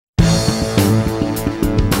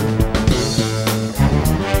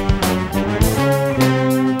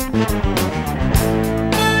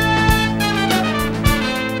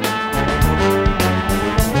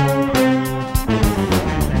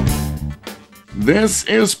This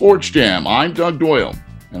is Sports Jam. I'm Doug Doyle,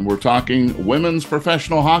 and we're talking women's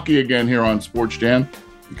professional hockey again here on Sports Jam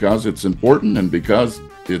because it's important and because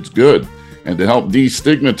it's good. And to help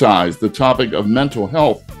destigmatize the topic of mental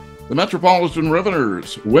health, the Metropolitan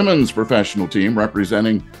Riveters women's professional team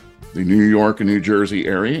representing the New York and New Jersey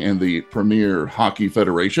area and the Premier Hockey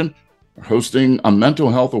Federation are hosting a mental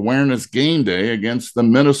health awareness game day against the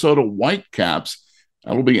Minnesota Whitecaps.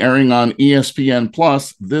 That'll be airing on ESPN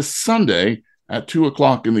Plus this Sunday at 2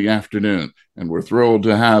 o'clock in the afternoon. And we're thrilled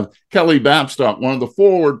to have Kelly Babstock, one of the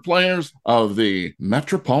forward players of the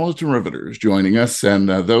Metropolitan Riveters, joining us. And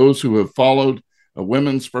those who have followed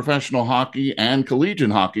women's professional hockey and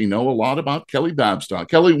collegiate hockey know a lot about Kelly Babstock.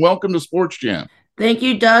 Kelly, welcome to Sports Jam. Thank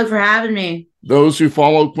you, Doug, for having me. Those who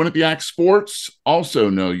follow Quinnipiac sports also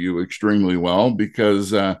know you extremely well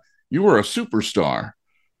because you were a superstar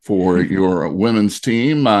for your women's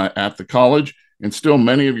team at the college, and still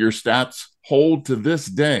many of your stats hold to this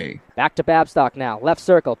day. Back to Babstock now. Left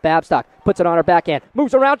circle. Babstock puts it on her backhand.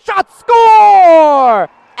 Moves around. Shot. Score!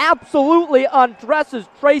 Absolutely undresses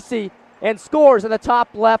Tracy and scores in the top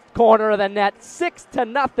left corner of the net.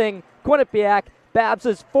 6-0 Quinnipiac.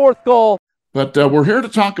 Babs' fourth goal. But we're here to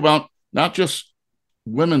talk about not just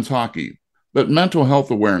women's hockey, but mental health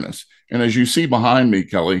awareness. And as you see behind me,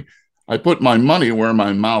 Kelly, I put my money where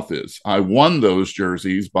my mouth is. I won those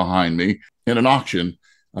jerseys behind me in an auction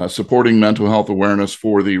supporting mental health awareness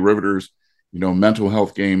for the Riveters, mental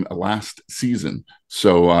health game last season.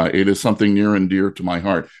 So it is something near and dear to my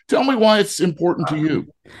heart. Tell me why it's important to you.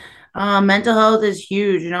 Mental health is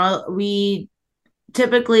huge. We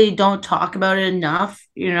typically don't talk about it enough,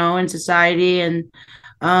 in society. And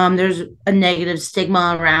there's a negative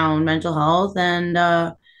stigma around mental health.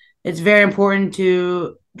 And it's very important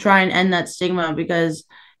to try and end that stigma because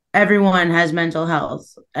everyone has mental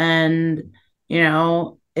health. And,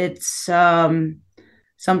 it's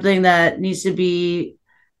something that needs to be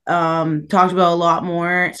talked about a lot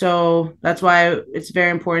more. So that's why it's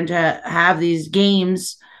very important to have these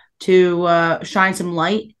games to shine some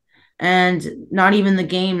light, and not even the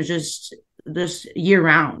games, just year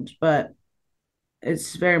round, but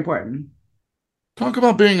it's very important. Talk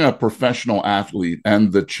about being a professional athlete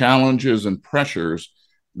and the challenges and pressures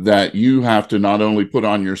that you have to not only put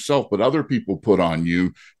on yourself, but other people put on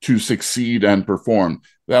you to succeed and perform.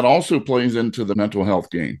 That also plays into the mental health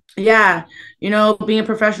game. Yeah. Being a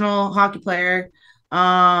professional hockey player,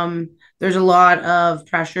 there's a lot of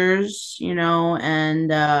pressures, and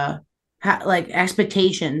like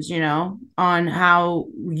expectations, on how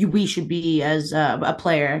we should be as a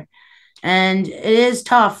player. And it is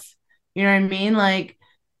tough. You know what I mean? Like,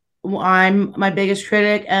 I'm my biggest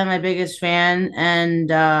critic and my biggest fan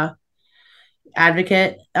and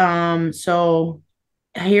advocate. So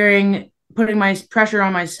putting my pressure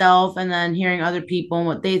on myself and then hearing other people and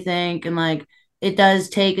what they think, and like, it does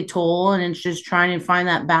take a toll, and it's just trying to find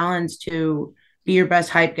that balance to be your best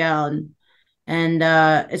hype gal. And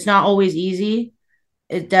it's not always easy.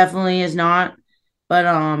 It definitely is not. But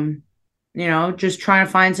just trying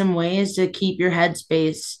to find some ways to keep your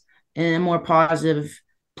headspace in a more positive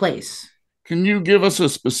place. Can you give us a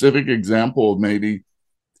specific example of maybe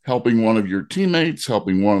helping one of your teammates,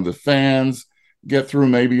 helping one of the fans get through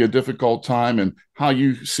maybe a difficult time, and how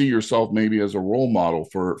you see yourself maybe as a role model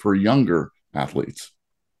for younger athletes?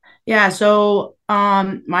 Yeah. So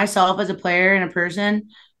myself as a player and a person,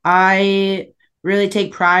 I really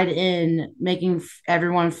take pride in making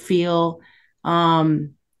everyone feel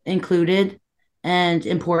included and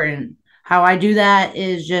important. How I do that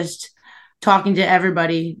is just talking to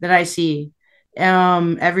everybody that I see.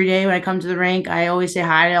 Every day when I come to the rink, I always say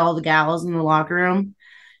hi to all the gals in the locker room.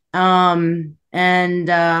 And if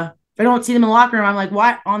I don't see them in the locker room, I'm like,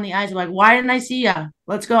 "What?" On the ice, I'm like, "Why didn't I see ya?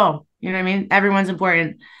 Let's go." You know what I mean? Everyone's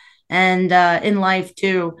important. And in life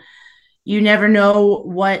too, you never know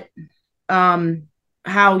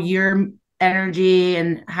how your energy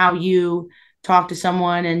and how you talk to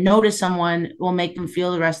someone and notice someone will make them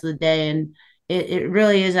feel the rest of the day. And it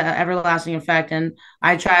really is an everlasting effect. And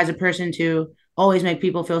I try as a person to always make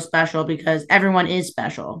people feel special because everyone is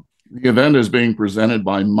special. The event is being presented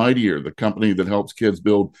by Mightier, the company that helps kids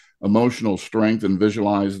build emotional strength and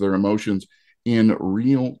visualize their emotions in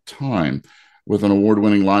real time. With an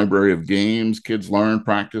award-winning library of games, kids learn,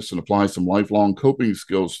 practice, and apply some lifelong coping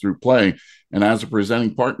skills through play. And as a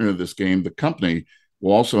presenting partner of this game, the company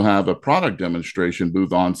will also have a product demonstration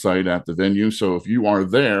booth on site at the venue. So if you are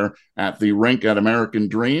there at the rink at American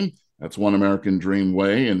Dream, that's One American Dream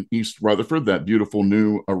Way in East Rutherford, that beautiful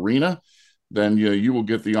new arena, then you will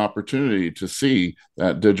get the opportunity to see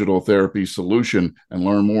that digital therapy solution and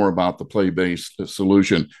learn more about the play-based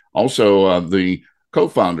solution. Also, the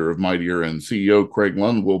co-founder of Mightier and CEO Craig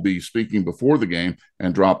Lund will be speaking before the game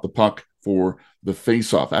and drop the puck for the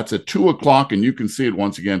face-off. That's at 2:00, and you can see it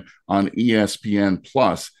once again on ESPN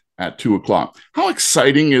Plus at 2:00. How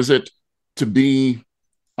exciting is it to be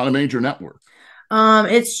on a major network?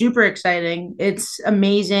 It's super exciting. It's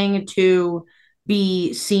amazing to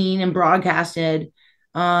be seen and broadcasted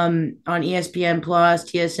on ESPN Plus,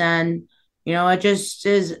 TSN. It just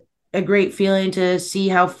is a great feeling to see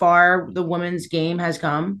how far the women's game has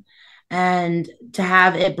come, and to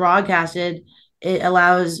have it broadcasted, it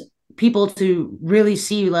allows people to really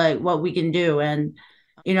see like what we can do. And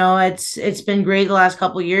it's been great the last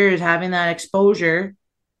couple of years having that exposure,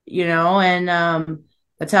 and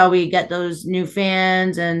that's how we get those new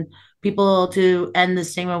fans and people to end the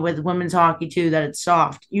stigma with women's hockey too, that it's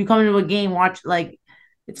soft. You come into a game, watch, like,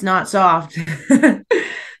 it's not soft.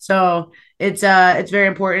 So it's very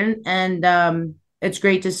important, and it's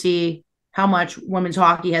great to see how much women's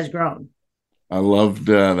hockey has grown. I loved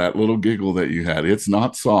that little giggle that you had. It's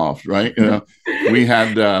not soft, right? We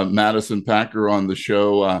had Madison Packer on the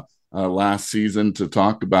show last season to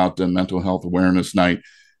talk about Mental Health Awareness Night.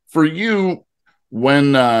 For you,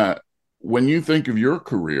 when you think of your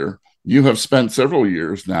career, you have spent several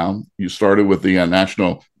years now. You started with the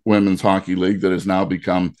National Women's Hockey League that has now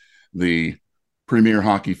become the Premier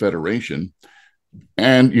Hockey Federation,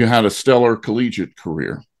 and you had a stellar collegiate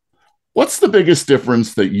career. What's the biggest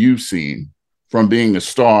difference that you've seen from being a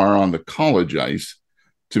star on the college ice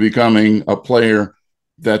to becoming a player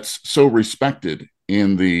that's so respected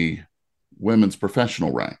in the women's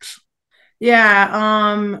professional ranks? Yeah,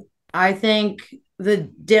 I think the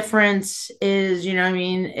difference is,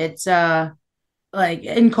 it's like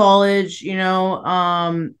in college, it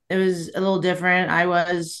was a little different. I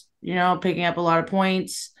was, picking up a lot of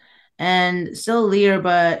points and still a leader,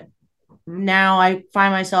 but now I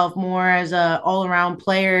find myself more as a all-around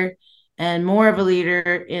player and more of a leader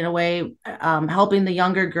in a way, helping the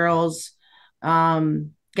younger girls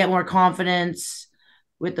get more confidence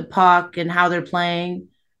with the puck and how they're playing.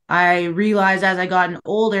 I realized as I gotten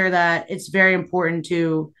older that it's very important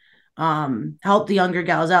to help the younger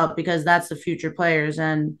gals out, because that's the future players.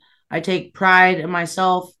 And I take pride in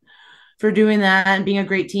myself for doing that and being a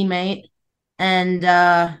great teammate. And,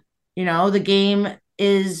 the game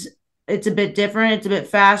it's a bit different. It's a bit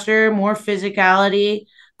faster, more physicality.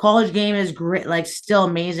 College game is great, like still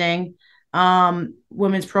amazing.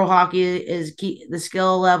 Women's pro hockey is key. The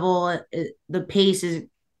skill level, the pace is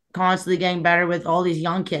constantly getting better with all these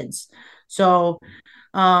young kids. So,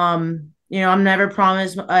 I'm never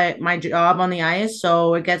promised my job on the ice.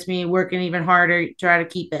 So it gets me working even harder to try to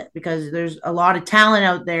keep it, because there's a lot of talent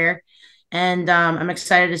out there. And I'm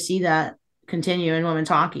excited to see that continue in women's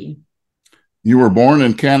hockey. You were born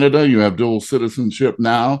in Canada. You have dual citizenship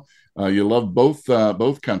now. You love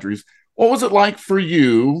both countries. What was it like for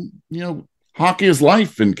you? Hockey is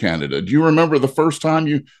life in Canada. Do you remember the first time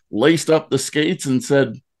you laced up the skates and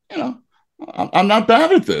said, I'm not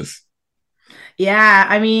bad at this? Yeah,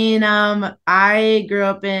 I mean, I grew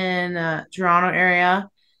up in Toronto area,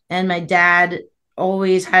 and my dad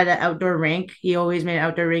always had an outdoor rink. He always made an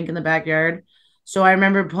outdoor rink in the backyard. So I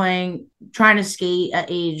remember trying to skate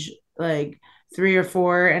at age like 3 or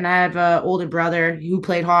 4, and I have an older brother who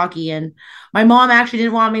played hockey, and my mom actually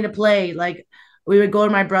didn't want me to play. Like, we would go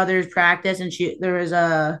to my brother's practice, and there was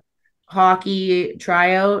a hockey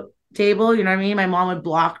tryout table, you know what I mean? My mom would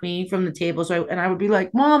block me from the table, and I would be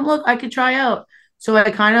like, "Mom, look, I could try out." So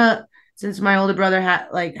I kind of, since my older brother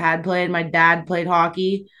had played, my dad played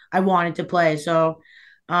hockey, I wanted to play. So,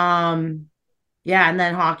 yeah, and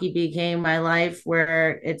then hockey became my life,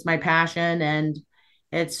 where it's my passion and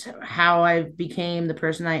it's how I became the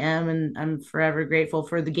person I am, and I'm forever grateful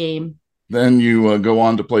for the game. Then you go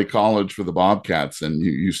on to play college for the Bobcats, and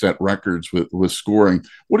you set records with scoring.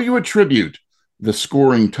 What do you attribute the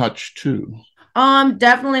scoring touch to?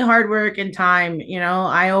 Definitely hard work and time.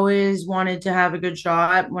 I always wanted to have a good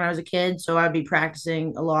shot when I was a kid, so I'd be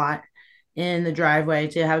practicing a lot in the driveway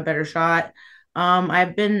to have a better shot.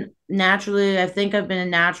 I think I've been a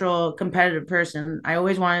natural competitive person. I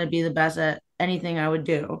always wanted to be the best at anything I would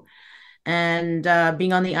do. And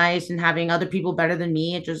being on the ice and having other people better than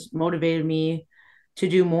me, it just motivated me to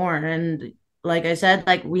do more. And like I said,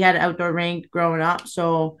 like, we had an outdoor rink growing up,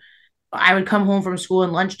 so I would come home from school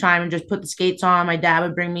in lunchtime and just put the skates on. My dad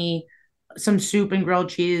would bring me some soup and grilled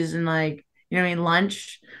cheese and, like,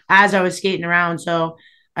 lunch as I was skating around. So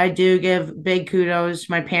I do give big kudos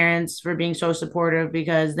to my parents for being so supportive,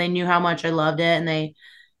 because they knew how much I loved it, and they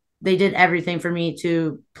they did everything for me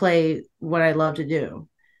to play what I love to do.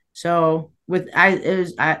 So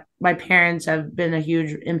my parents have been a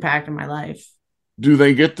huge impact in my life. Do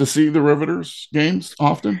they get to see the Riveters games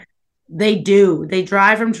often? They do. They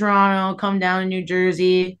drive from Toronto, come down to New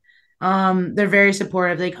Jersey. They're very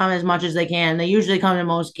supportive. They come as much as they can. They usually come to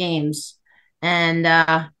most games.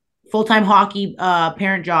 And full-time hockey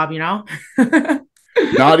parent job, you know?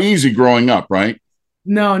 Not easy growing up, right?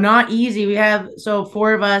 No, not easy. We have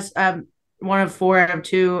four of us, one of four, I have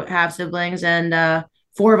two half siblings, and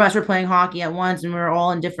four of us were playing hockey at once, and we were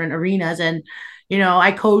all in different arenas. And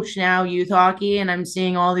I coach now youth hockey, and I'm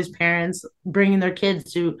seeing all these parents bringing their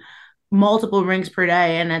kids to multiple rinks per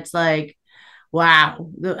day, and it's like, wow,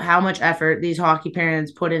 how much effort these hockey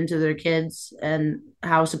parents put into their kids and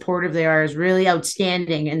how supportive they are is really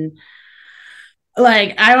outstanding. And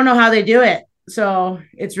like, I don't know how they do it. So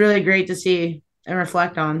it's really great to see and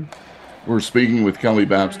reflect on. We're speaking with Kelly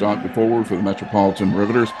Babstock, the forward for the Metropolitan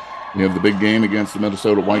Riveters. We have the big game against the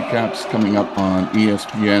Minnesota Whitecaps coming up on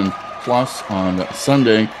ESPN Plus on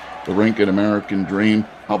Sunday, the rink at American Dream.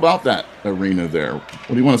 How about that arena there? What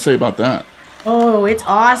do you want to say about that? Oh, it's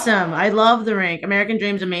awesome. I love the rink. American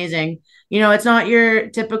Dream's amazing. It's not your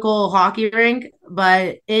typical hockey rink,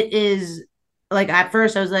 but it is, like, at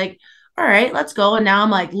first I was like, all right, let's go. And now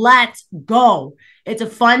I'm like, let's go. It's a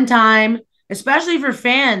fun time, especially for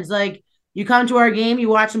fans. Like, you come to our game, you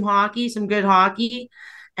watch some hockey, some good hockey,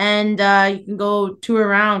 and you can go tour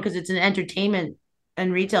around because it's an entertainment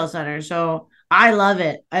and retail center. So I love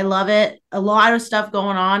it. I love it. A lot of stuff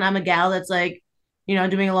going on. I'm a gal that's like,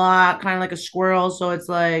 doing a lot, kind of like a squirrel. So it's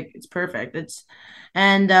like, it's perfect.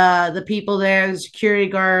 And the people there, the security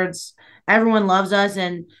guards, everyone loves us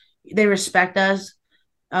and they respect us.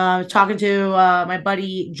 Talking to my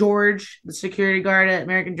buddy George, the security guard at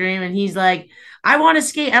American Dream, and he's like, I want to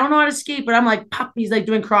skate. I don't know how to skate, but I'm like, pop. He's like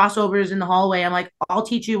doing crossovers in the hallway. I'm like, I'll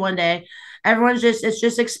teach you one day. It's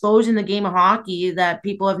just exposing the game of hockey that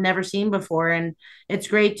people have never seen before. And it's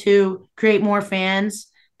great to create more fans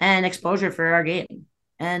and exposure for our game.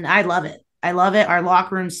 And I love it. I love it. Our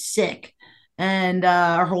locker room's sick and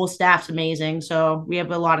our whole staff's amazing. So we have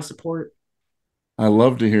a lot of support. I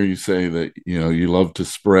love to hear you say that, you love to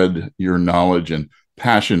spread your knowledge and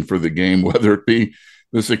passion for the game, whether it be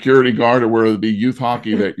the security guard or whether it be youth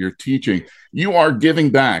hockey that you're teaching. You are giving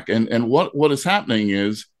back. And what is happening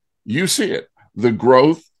is you see it, the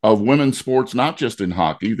growth of women's sports, not just in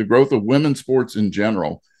hockey, the growth of women's sports in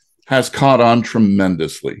general has caught on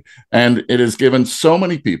tremendously. And it has given so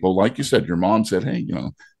many people, like you said, your mom said, hey,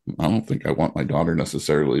 I don't think I want my daughter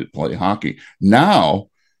necessarily to play hockey. Now,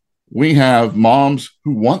 we have moms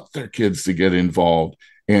who want their kids to get involved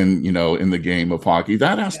in the game of hockey.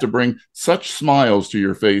 That has to bring such smiles to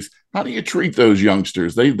your face. How do you treat those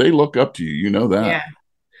youngsters? They look up to you. You know that. Yeah.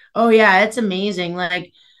 Oh, yeah. It's amazing.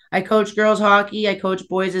 Like, I coach girls hockey. I coach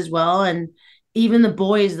boys as well. And even the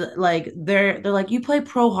boys, like, they're like, you play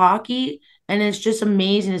pro hockey? And it's just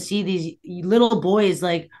amazing to see these little boys,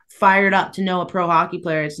 like, fired up to know a pro hockey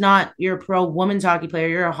player. It's not you're a pro women's hockey player.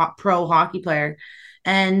 You're a pro hockey player.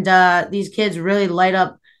 And these kids really light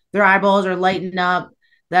up, their eyeballs are lighting up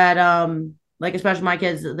that, like, especially my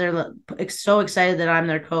kids, they're so excited that I'm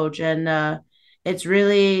their coach. And it's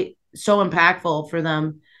really so impactful for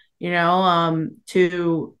them,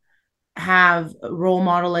 to have a role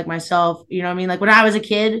model like myself. You know what I mean? Like, when I was a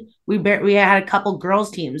kid, we had a couple girls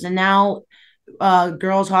teams, and now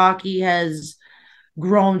girls hockey has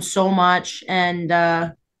grown so much.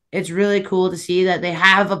 And it's really cool to see that they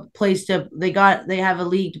have a place they have a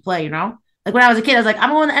league to play, Like, when I was a kid, I was like, I'm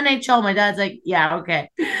going to the NHL. My dad's like, yeah, okay.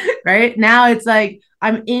 Right now it's like,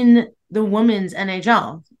 I'm in the women's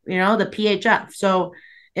NHL, the PHF. So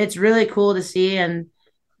it's really cool to see. And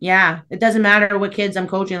yeah, it doesn't matter what kids I'm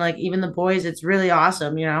coaching, like even the boys, it's really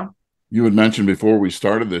awesome, You had mentioned before we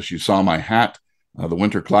started this, you saw my hat, the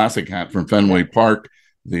Winter Classic hat from Fenway Park,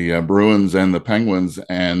 the Bruins and the Penguins.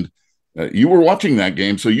 And you were watching that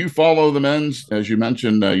game, so you follow the men's, as you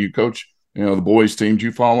mentioned, you coach, the boys' teams.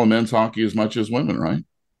 You follow men's hockey as much as women, right?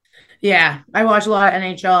 Yeah, I watch a lot of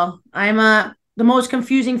NHL. I'm the most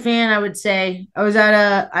confusing fan, I would say.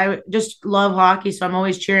 I just love hockey, so I'm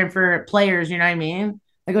always cheering for players. You know what I mean?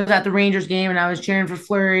 Like, I was at the Rangers game, and I was cheering for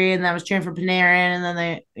Fleury, and I was cheering for Panarin, and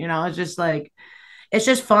then it's just like, it's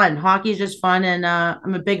just fun. Hockey is just fun, and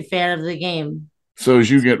I'm a big fan of the game. So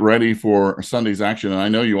as you get ready for Sunday's action, and I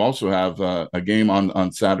know you also have a game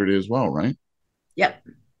on Saturday as well, right? Yep.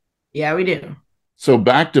 Yeah, we do. So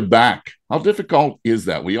back to back, how difficult is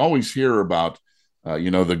that? We always hear about, the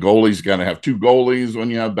goalie's got to have two goalies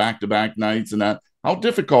when you have back to back nights and that. How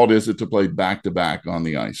difficult is it to play back to back on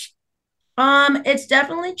the ice? It's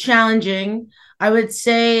definitely challenging. I would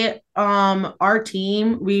say our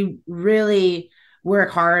team, we really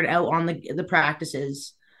work hard out on the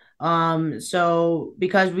practices. So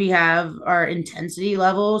because we have our intensity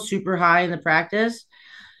level super high in the practice,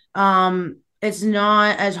 it's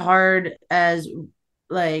not as hard as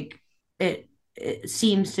like it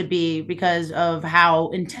seems to be because of how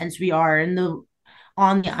intense we are in the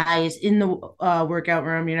on the ice in the workout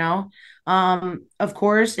room, you know. Of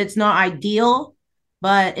course, it's not ideal,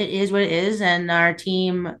 but it is what it is, and our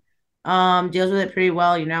team deals with it pretty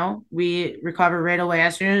well, you know. We recover right away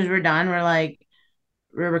as soon as we're done.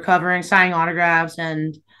 We're recovering, signing autographs,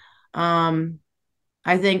 and um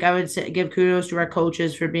I think I would give kudos to our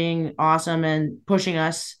coaches for being awesome and pushing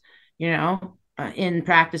us, you know, in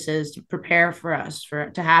practices to prepare for us for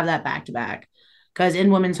to have that back to back. Because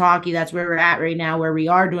in women's hockey, that's where we're at right now, where we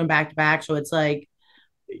are doing back to back. So it's like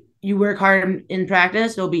you work hard in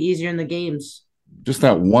practice, it'll be easier in the games. Just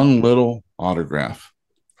that one little autograph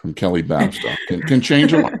from Kelly Babstock can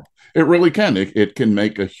change a lot. It really can. It can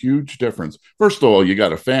make a huge difference. First of all, you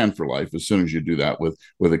got a fan for life as soon as you do that with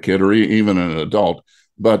a kid or even an adult.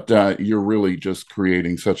 But you're really just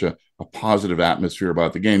creating such a positive atmosphere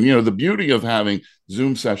about the game. You know, the beauty of having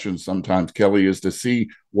Zoom sessions sometimes, Kelly, is to see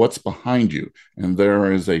what's behind you. And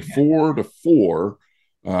there is a 4-to-4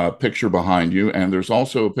 picture behind you, and there's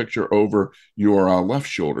also a picture over your left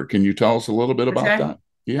shoulder. Can you tell us a little bit about that?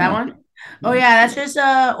 Yeah. That one? Oh yeah, that's just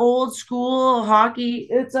old school hockey.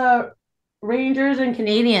 It's Rangers and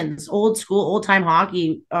Canadians, old school, old time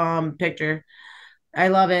hockey picture. I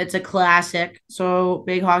love it. It's a classic. So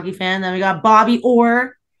big hockey fan. Then we got Bobby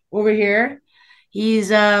Orr over here.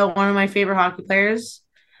 He's one of my favorite hockey players.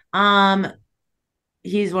 Um,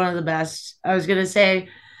 he's one of the best. I was gonna say,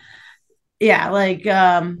 yeah, like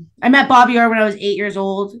I met Bobby Orr when I was 8 years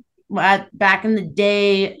old. Back in the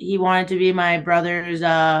day, he wanted to be my brother's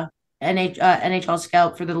NHL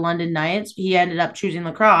scout for the London Knights. He ended up choosing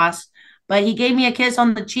lacrosse, but he gave me a kiss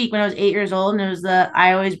on the cheek when I was 8 years old, and it was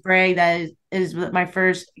I always brag that is my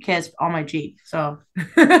first kiss on my cheek, so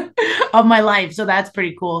of my life. So that's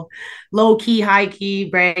pretty cool. Low key, high key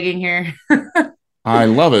bragging here. I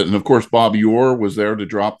love it. And of course, Bobby Orr was there to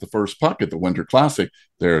drop the first puck at the Winter Classic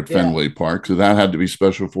there at Fenway Park. So that had to be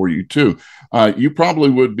special for you, too. You probably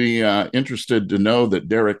would be interested to know that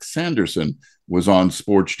Derek Sanderson was on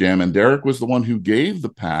Sports Jam, and Derek was the one who gave the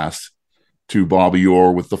pass to Bobby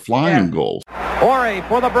Orr with the flying goal. Orre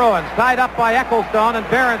for the Bruins, tied up by Ecclestone and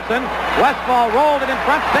Berenson. Westfall rolled it in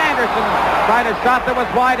front. Sanderson tried a shot that was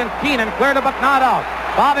wide, and Keenan cleared it but not out.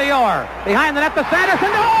 Bobby Orr behind the net to Sanderson.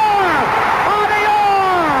 Orr! Bobby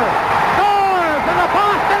Orr scores, and the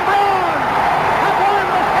Boston Bruins have won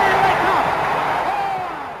the Stanley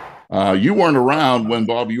Cup. You weren't around when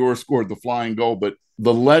Bobby Orr scored the flying goal, but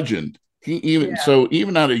the legend. So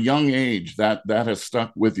even at a young age, that has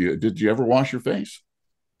stuck with you. Did you ever wash your face?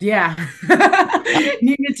 Yeah,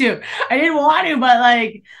 needed to. I didn't want to, but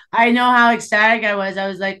like I know how ecstatic I was. I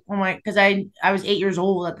was like, oh my, because I was 8 years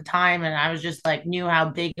old at the time, and I was just like knew how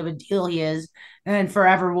big of a deal he is, and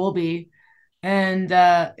forever will be. And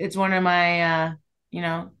it's one of my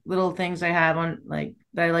little things I have on like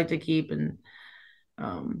that I like to keep, and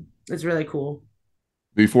it's really cool.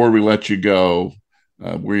 Before we let you go,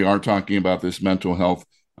 we are talking about this mental health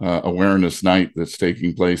awareness night that's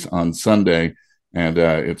taking place on Sunday. And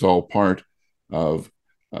it's all part of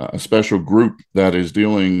a special group that is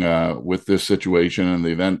dealing with this situation, and the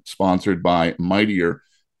event sponsored by Mightier.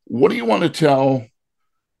 What do you want to tell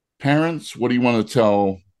parents? What do you want to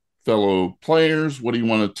tell fellow players? What do you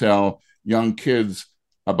want to tell young kids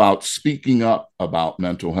about speaking up about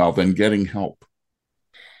mental health and getting help?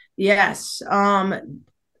 Yes.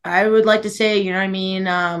 I would like to say, you know what I mean?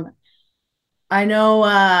 I know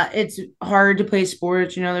it's hard to play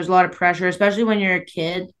sports. You know, there's a lot of pressure, especially when you're a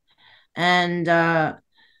kid. And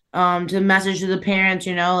to message to the parents,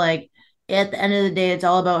 you know, like at the end of the day, it's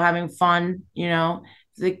all about having fun. You know,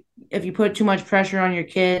 if you put too much pressure on your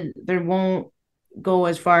kid, they won't go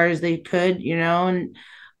as far as they could. You know, and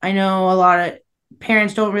I know a lot of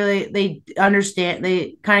parents don't really they understand.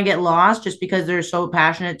 They kind of get lost just because they're so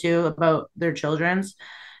passionate too about their children's.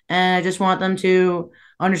 And I just want them to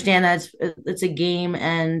understand that it's a game,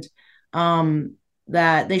 and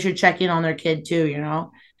that they should check in on their kid too, you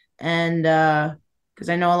know. And because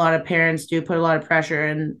I know a lot of parents do put a lot of pressure,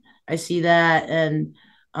 and I see that. And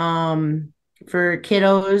for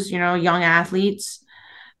kiddos, you know, young athletes,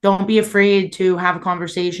 don't be afraid to have a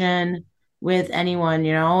conversation with anyone.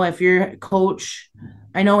 You know, if you're a coach,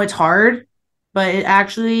 I know it's hard, but it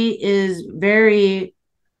actually is very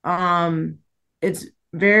it's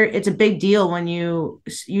it's a big deal when you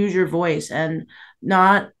use your voice, and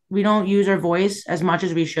we don't use our voice as much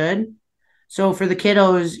as we should. So for the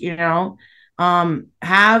kiddos,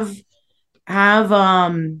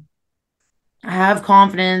 have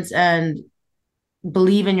confidence and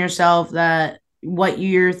believe in yourself that what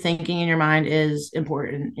you're thinking in your mind is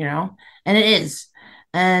important, and it is.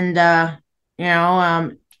 And, to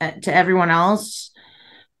everyone else,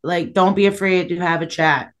 like, don't be afraid to have a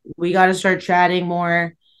chat. We got to start chatting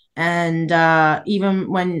more. And even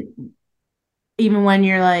when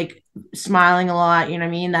you're like smiling a lot, you know what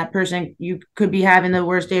I mean? That person, you could be having the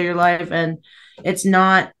worst day of your life. And it's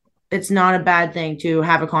not a bad thing to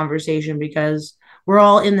have a conversation, because we're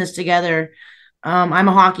all in this together. I'm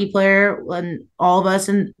a hockey player, and all of us,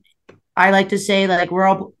 and I like to say, like, we're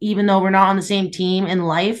all, even though we're not on the same team in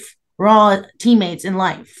life, we're all teammates in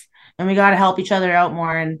life, and we got to help each other out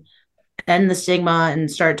more and end the stigma and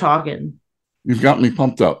start talking. You've got me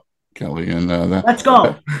pumped up, Kelly, and let's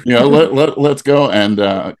go. Let's go.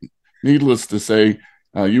 And needless to say,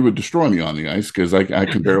 you would destroy me on the ice because I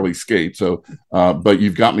can barely skate. So, but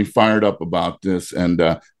you've got me fired up about this, and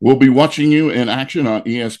we'll be watching you in action on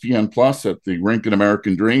ESPN Plus at the Rink and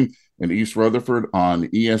American Dream in East Rutherford on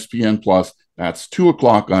ESPN Plus. That's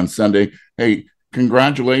 2:00 on Sunday. Hey,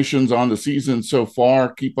 congratulations on the season so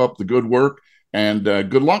far. Keep up the good work, and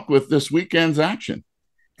good luck with this weekend's action.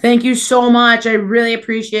 Thank you so much. I really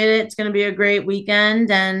appreciate it. It's going to be a great weekend,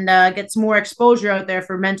 and get some more exposure out there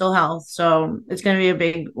for mental health. So it's going to be a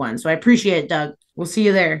big one. So I appreciate it, Doug. We'll see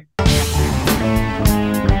you there.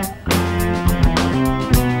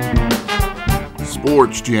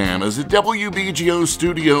 Sports Jam is a WBGO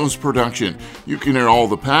Studios production. You can hear all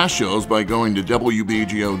the past shows by going to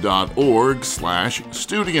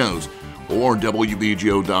wbgo.org/studios or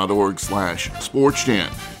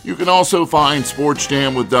wbgo.org/sportsjam. You can also find Sports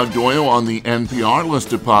Jam with Doug Doyle on the NPR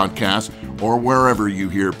list of podcasts or wherever you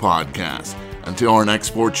hear podcasts. Until our next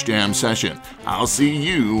Sports Jam session, I'll see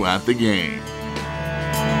you at the game.